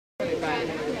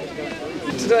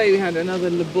Today we had another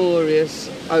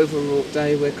laborious, overwrought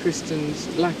day where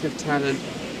Kristen's lack of talent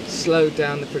slowed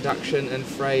down the production and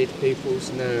frayed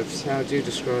people's nerves. How do you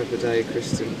describe the day,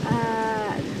 Kristen?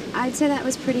 I'd say that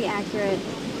was pretty accurate.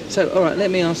 So, alright,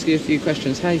 let me ask you a few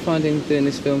questions. How are you finding doing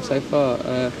this film so far,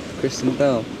 Kristen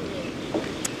Bell?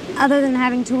 Other than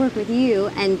having to work with you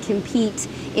and compete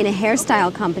in a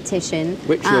hairstyle competition...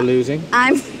 Which you're losing.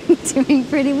 I'm doing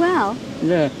pretty well.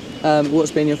 Yeah. What's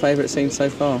been your favourite scene so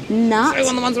far? Not Say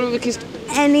one of the ones where we kissed.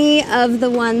 any of the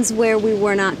ones where we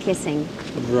were not kissing.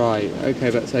 Right,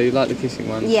 okay, but so you like the kissing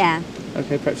ones? Yeah.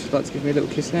 Okay, perhaps you'd like to give me a little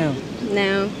kiss now?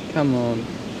 No. Come on.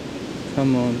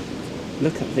 Come on.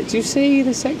 Look at it. Do you see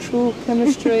the sexual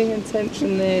chemistry and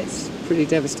tension there? It's pretty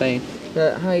devastating.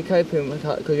 How are you coping with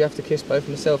that? Because you have to kiss both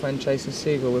myself and Jason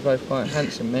Segel. We're both quite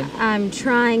handsome men. I'm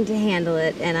trying to handle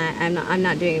it, and I'm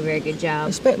not doing a very good I job.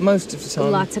 expect most of the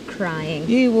time. Lots of crying.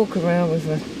 You walk around with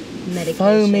a Medication.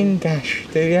 foaming gash,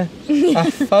 do you? A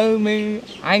foaming,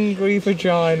 angry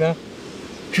vagina,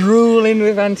 drooling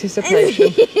with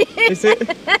anticipation. Is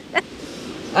it?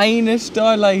 Anus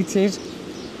dilated.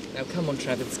 Now come on,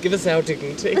 Travis, give us our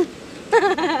dignity.